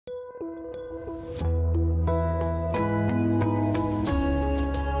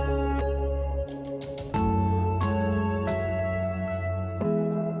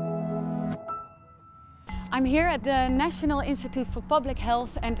here at the National Institute for Public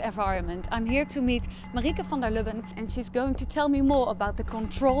Health and Environment. I'm here to meet Marieke van der Lubben, and she's going to tell me more about the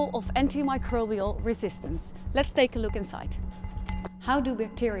control of antimicrobial resistance. Let's take a look inside. How do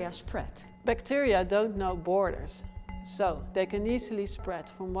bacteria spread? Bacteria don't know borders, so they can easily spread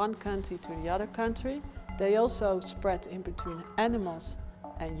from one country to the other country. They also spread in between animals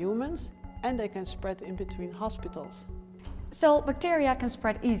and humans, and they can spread in between hospitals. So bacteria can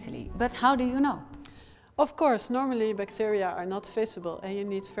spread easily, but how do you know? Of course, normally bacteria are not visible and you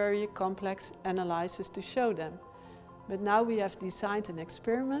need very complex analysis to show them. But now we have designed an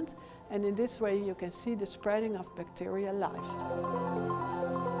experiment, and in this way you can see the spreading of bacteria live.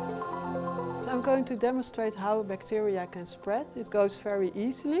 So I'm going to demonstrate how bacteria can spread. It goes very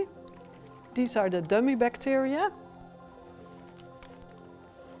easily. These are the dummy bacteria.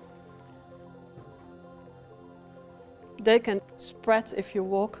 They can spread if you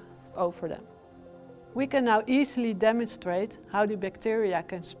walk over them. We can now easily demonstrate how the bacteria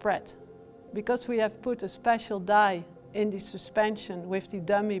can spread. Because we have put a special dye in the suspension with the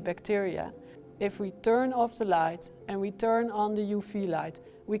dummy bacteria, if we turn off the light and we turn on the UV light,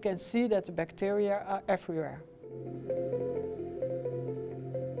 we can see that the bacteria are everywhere.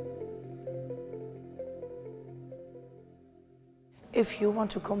 If you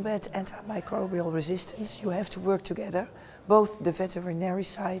want to combat antimicrobial resistance, you have to work together, both the veterinary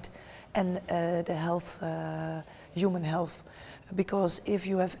side and the health, human health. Because if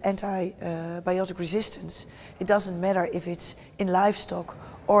you have antibiotic resistance, it doesn't matter if it's in livestock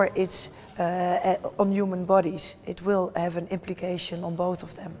or it's on human bodies. It will have an implication on both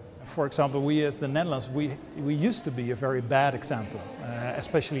of them. For example, we as the Netherlands, we used to be a very bad example,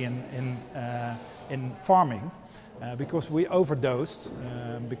 especially in farming. Because we overdosed,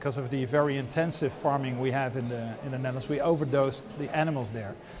 because of the very intensive farming we have in the Netherlands, we overdosed the animals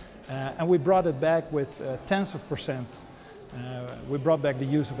there. And we brought it back with tens of percents. We brought back the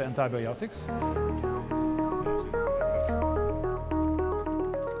use of antibiotics.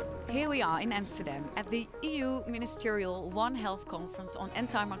 Here we are in Amsterdam at the EU Ministerial One Health Conference on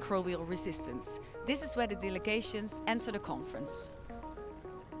Antimicrobial Resistance. This is where the delegations enter the conference.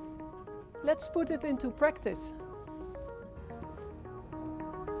 Let's put it into practice.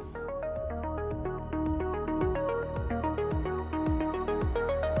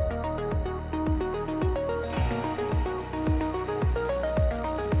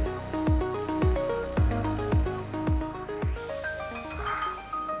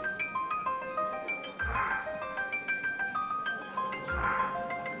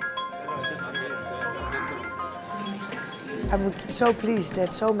 I'm so pleased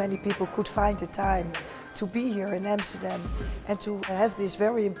that so many people could find the time to be here in Amsterdam and to have this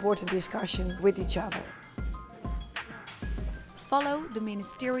very important discussion with each other. Follow the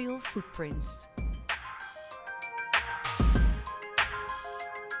ministerial footprints.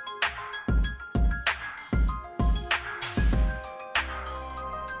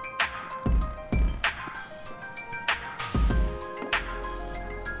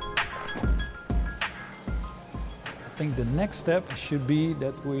 I think the next step should be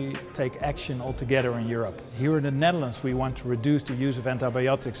that we take action altogether in Europe. Here in the Netherlands we want to reduce the use of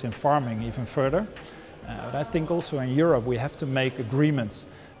antibiotics in farming even further. But I think also in Europe we have to make agreements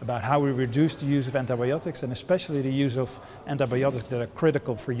about how we reduce the use of antibiotics, and especially the use of antibiotics that are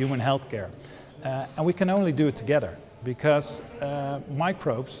critical for human health care. And we can only do it together, because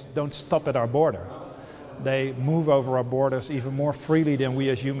microbes don't stop at our border. They move over our borders even more freely than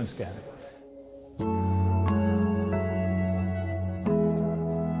we as humans can.